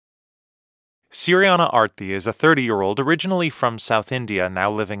Siriana Arthi is a 30-year-old originally from South India,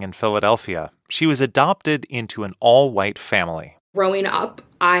 now living in Philadelphia. She was adopted into an all-white family. Growing up,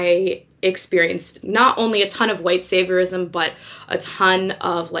 I experienced not only a ton of white saviorism, but a ton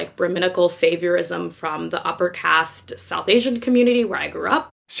of Brahminical saviorism from the upper caste South Asian community where I grew up.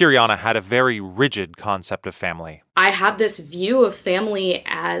 Siriana had a very rigid concept of family. I had this view of family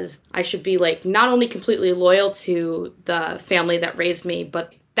as I should be not only completely loyal to the family that raised me,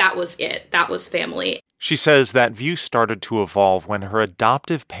 but that was it. That was family. She says that view started to evolve when her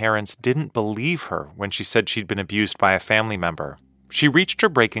adoptive parents didn't believe her when she said she'd been abused by a family member. She reached her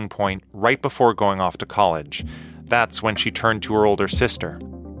breaking point right before going off to college. That's when she turned to her older sister.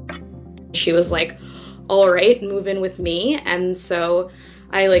 She was like, all right, move in with me. And so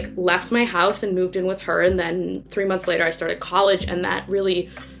I left my house and moved in with her. And then 3 months later, I started college. And that really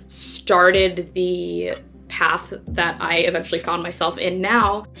started the path that I eventually found myself in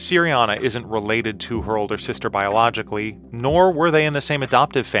now. Siriana isn't related to her older sister biologically, nor were they in the same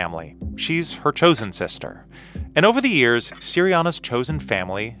adoptive family. She's her chosen sister. And over the years, Siriana's chosen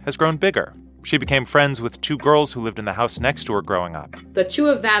family has grown bigger. She became friends with two girls who lived in the house next to her growing up. The two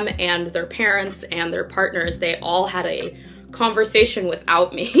of them and their parents and their partners, they all had a conversation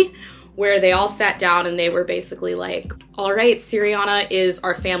without me where they all sat down and they were basically like, all right, Siriana is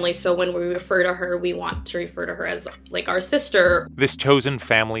our family, so when we refer to her, we want to refer to her as our sister. This chosen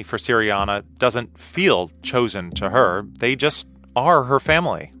family for Siriana doesn't feel chosen to her. They just are her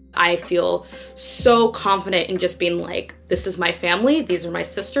family. I feel so confident in just being this is my family, these are my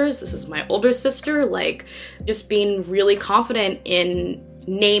sisters, this is my older sister, just being really confident in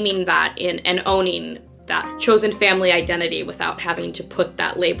naming that and owning that chosen family identity without having to put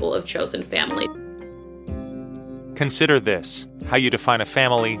that label of chosen family. Consider this: how you define a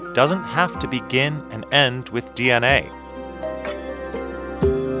family doesn't have to begin and end with DNA.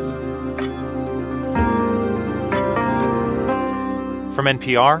 From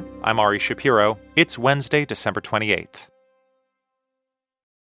NPR, I'm Ari Shapiro. It's Wednesday, December 28th.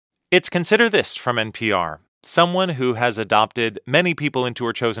 It's Consider This from NPR. Someone who has adopted many people into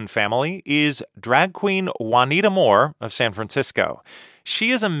her chosen family is drag queen Juanita Moore of San Francisco.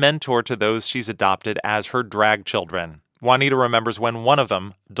 She is a mentor to those she's adopted as her drag children. Juanita remembers when one of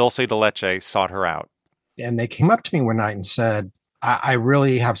them, Dulce de Leche, sought her out. And they came up to me one night and said, I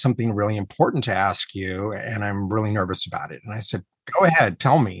really have something really important to ask you, and I'm really nervous about it. And I said, go ahead,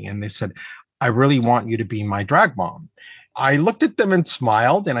 tell me. And they said, I really want you to be my drag mom. I looked at them and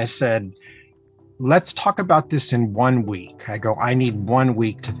smiled, and I said, let's talk about this in 1 week. I go, I need 1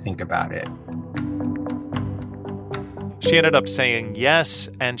 week to think about it. She ended up saying yes,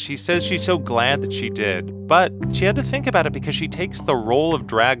 and she says she's so glad that she did. But she had to think about it because she takes the role of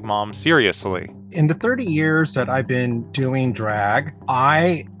drag mom seriously. In the 30 years that I've been doing drag,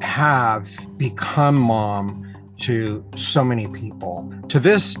 I have become mom to so many people. To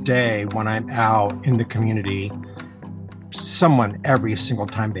this day, when I'm out in the community, someone every single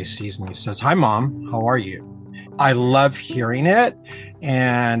time they sees me says, hi, Mom, how are you? I love hearing it,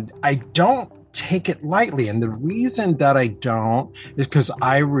 and I don't take it lightly. And the reason that I don't is because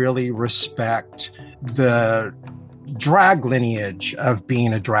I really respect the drag lineage of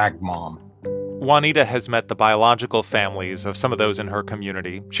being a drag mom. Juanita has met the biological families of some of those in her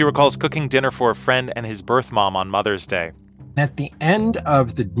community. She recalls cooking dinner for a friend and his birth mom on Mother's Day. At the end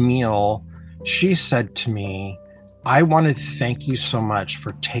of the meal, she said to me, I want to thank you so much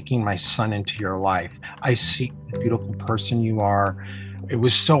for taking my son into your life. I see the beautiful person you are. It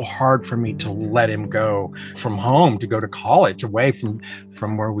was so hard for me to let him go from home to go to college, away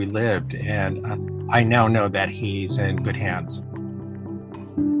from where we lived. And I now know that he's in good hands.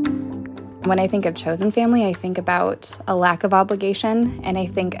 When I think of chosen family, I think about a lack of obligation, and I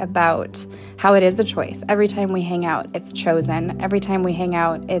think about how it is a choice. Every time we hang out, it's chosen. Every time we hang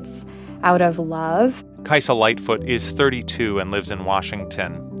out, it's out of love. Kaisa Lightfoot is 32 and lives in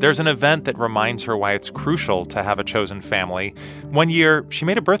Washington. There's an event that reminds her why it's crucial to have a chosen family. One year, she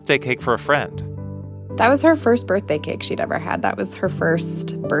made a birthday cake for a friend. That was her first birthday cake she'd ever had. That was her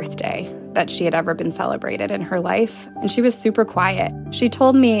first birthday that she had ever been celebrated in her life. And she was super quiet. She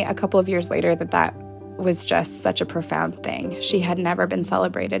told me a couple of years later that was just such a profound thing. She had never been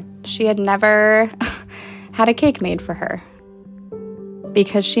celebrated. She had never had a cake made for her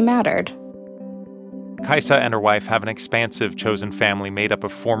because she mattered. Kaisa and her wife have an expansive chosen family made up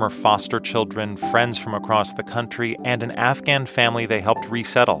of former foster children, friends from across the country, and an Afghan family they helped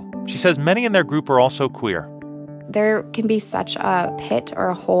resettle. She says many in their group are also queer. There can be such a pit or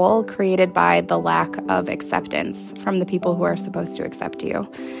a hole created by the lack of acceptance from the people who are supposed to accept you.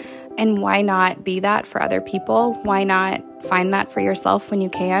 And why not be that for other people? Why not find that for yourself when you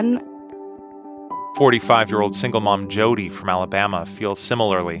can? 45-year-old single mom Jody from Alabama feels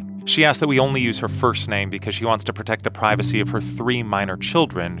similarly. She asks that we only use her first name because she wants to protect the privacy of her 3 minor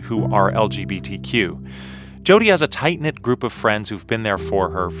children who are LGBTQ. Jody has a tight-knit group of friends who've been there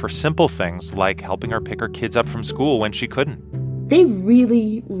for her for simple things like helping her pick her kids up from school when she couldn't. They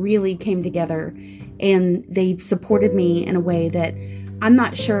really, really came together, and they supported me in a way that I'm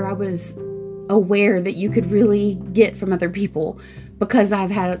not sure I was aware that you could really get from other people, because I've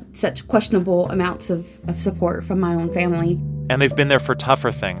had such questionable amounts of support from my own family. And they've been there for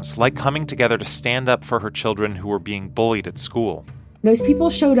tougher things, like coming together to stand up for her children who were being bullied at school. Those people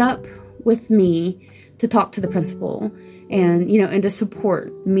showed up with me to talk to the principal and to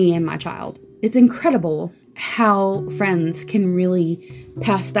support me and my child. It's incredible how friends can really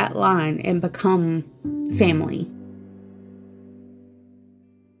pass that line and become family.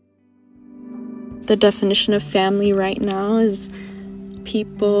 The definition of family right now is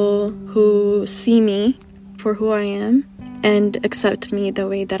people who see me for who I am and accept me the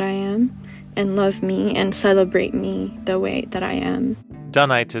way that I am and love me and celebrate me the way that I am.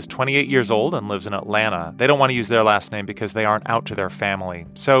 Dunite is 28 years old and lives in Atlanta. They don't want to use their last name because they aren't out to their family.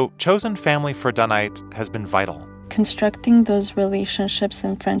 So chosen family for Dunite has been vital. Constructing those relationships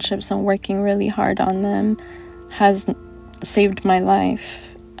and friendships and working really hard on them has saved my life.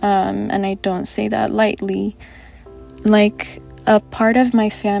 And I don't say that lightly. Like, a part of my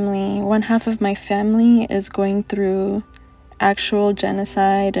family, one half of my family is going through actual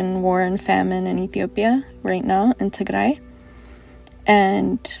genocide and war and famine in Ethiopia right now, in Tigray.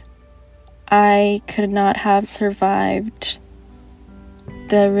 And I could not have survived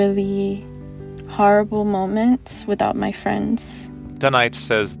the really horrible moments without my friends. Dunite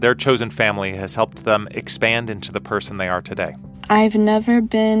says their chosen family has helped them expand into the person they are today. I've never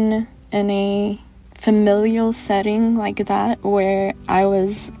been in a familial setting like that where I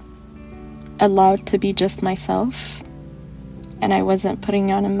was allowed to be just myself and I wasn't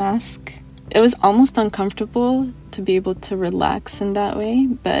putting on a mask. It was almost uncomfortable to be able to relax in that way,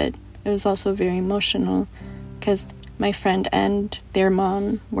 but it was also very emotional because my friend and their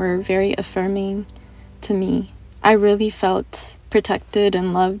mom were very affirming to me. I really felt protected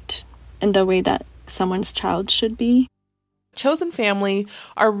and loved in the way that someone's child should be. Chosen family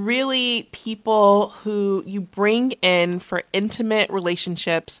are really people who you bring in for intimate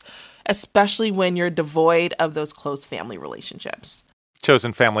relationships, especially when you're devoid of those close family relationships.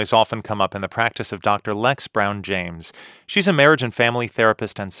 Chosen families often come up in the practice of Dr. Lex Brown James. She's a marriage and family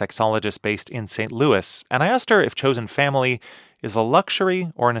therapist and sexologist based in St. Louis, and I asked her if chosen family is a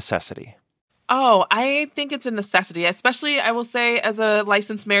luxury or a necessity. Oh, I think it's a necessity, especially, I will say, as a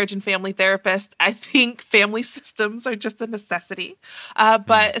licensed marriage and family therapist, I think family systems are just a necessity.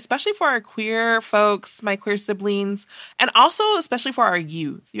 But especially for our queer folks, my queer siblings, and also especially for our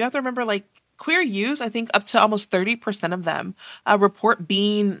youth. You have to remember, queer youth, I think up to almost 30% of them report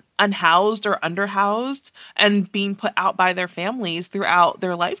being unhoused or underhoused and being put out by their families throughout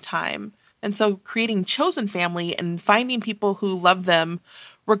their lifetime. And so creating chosen family and finding people who love them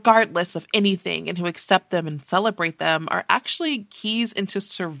regardless of anything and who accept them and celebrate them are actually keys into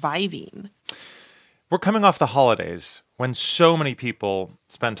surviving. We're coming off the holidays when so many people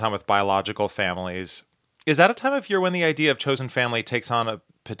spend time with biological families. Is that a time of year when the idea of chosen family takes on a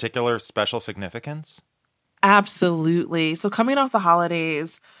particular special significance? Absolutely. So coming off the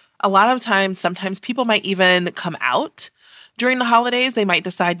holidays, a lot of times, sometimes people might even come out. During the holidays, they might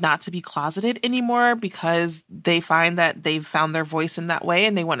decide not to be closeted anymore because they find that they've found their voice in that way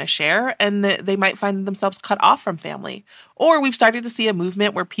and they want to share, and they might find themselves cut off from family. Or we've started to see a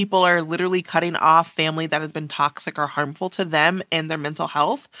movement where people are literally cutting off family that has been toxic or harmful to them and their mental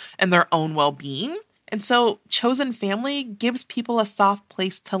health and their own well-being. And so chosen family gives people a soft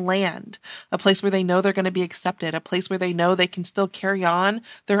place to land, a place where they know they're going to be accepted, a place where they know they can still carry on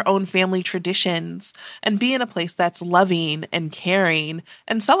their own family traditions and be in a place that's loving and caring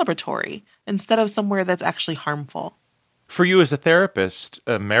and celebratory instead of somewhere that's actually harmful. For you as a therapist,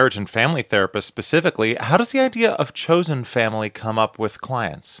 a marriage and family therapist specifically, how does the idea of chosen family come up with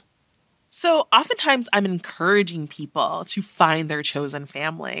clients? So oftentimes I'm encouraging people to find their chosen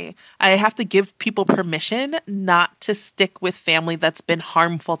family. I have to give people permission not to stick with family that's been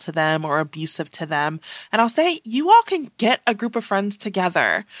harmful to them or abusive to them. And I'll say, you all can get a group of friends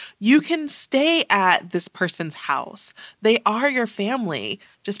together. You can stay at this person's house. They are your family.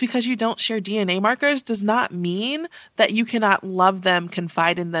 Just because you don't share DNA markers does not mean that you cannot love them,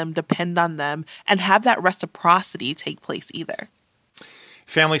 confide in them, depend on them, and have that reciprocity take place either.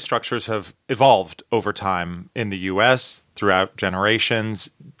 Family structures have evolved over time in the U.S. throughout generations.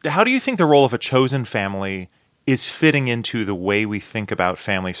 How do you think the role of a chosen family is fitting into the way we think about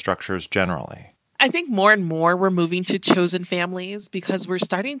family structures generally? I think more and more we're moving to chosen families because we're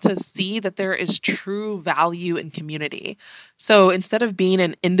starting to see that there is true value in community. So instead of being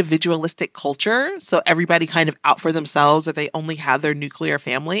an individualistic culture, so everybody kind of out for themselves or they only have their nuclear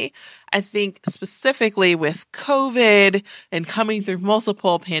family, I think specifically with COVID and coming through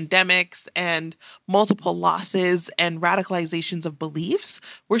multiple pandemics and multiple losses and radicalizations of beliefs,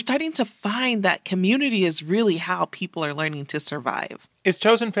 we're starting to find that community is really how people are learning to survive. Is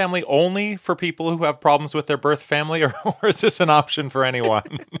chosen family only for people who have problems with their birth family, or is this an option for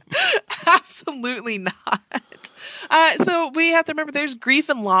anyone? Absolutely not. So we have to remember there's grief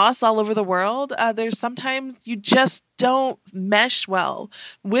and loss all over the world. There's sometimes you just don't mesh well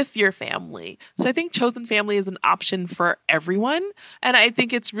with your family. So I think chosen family is an option for everyone. And I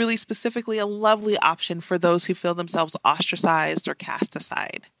think it's really specifically a lovely option for those who feel themselves ostracized or cast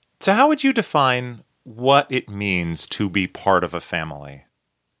aside. So how would you define what it means to be part of a family?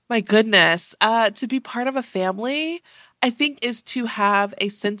 My goodness. To be part of a family, I think, is to have a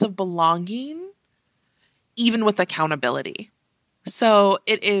sense of belonging, even with accountability. So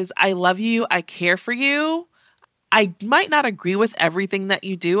it is, I love you, I care for you. I might not agree with everything that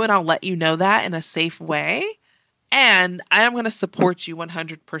you do, and I'll let you know that in a safe way. And I am going to support you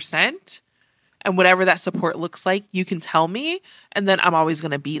 100%. And whatever that support looks like, you can tell me, and then I'm always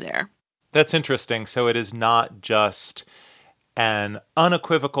going to be there. That's interesting. So it is not just an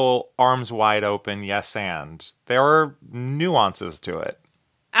unequivocal, arms wide open yes and. There are nuances to it.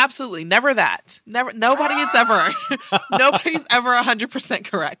 Absolutely. Never that. Never. Nobody's ever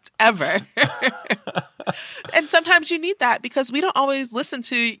 100% correct. Ever. And sometimes you need that because we don't always listen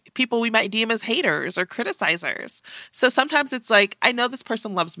to people we might deem as haters or criticizers. So sometimes it's like, I know this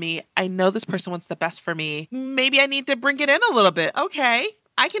person loves me. I know this person wants the best for me. Maybe I need to bring it in a little bit. Okay.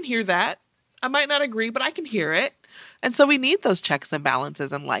 I can hear that. I might not agree, but I can hear it. And so we need those checks and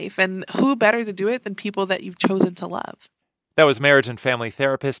balances in life. And who better to do it than people that you've chosen to love? That was marriage and family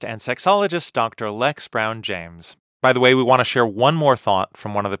therapist and sexologist Dr. Lex Brown James. By the way, we want to share one more thought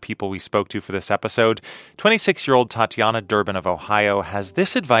from one of the people we spoke to for this episode. 26-year-old Tatiana Durbin of Ohio has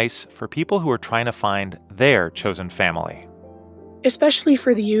this advice for people who are trying to find their chosen family. Especially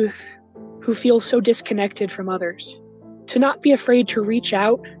for the youth who feel so disconnected from others, to not be afraid to reach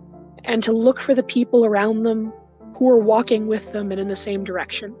out and to look for the people around them who are walking with them and in the same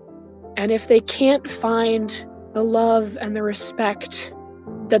direction. And if they can't find the love and the respect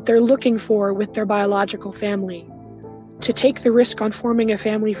that they're looking for with their biological family, to take the risk on forming a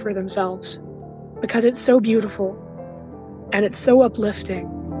family for themselves, because it's so beautiful and it's so uplifting.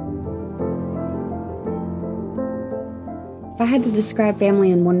 If I had to describe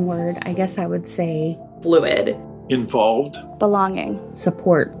family in one word, I guess I would say Fluid. Involved. Belonging.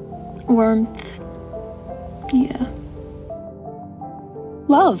 Support. Warmth. Yeah.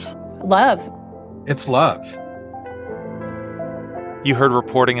 Love. Love. It's love. You heard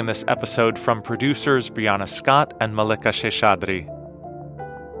reporting in this episode from producers Brianna Scott and Malika Sheshadri.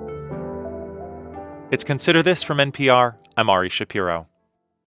 It's Consider This from NPR. I'm Ari Shapiro.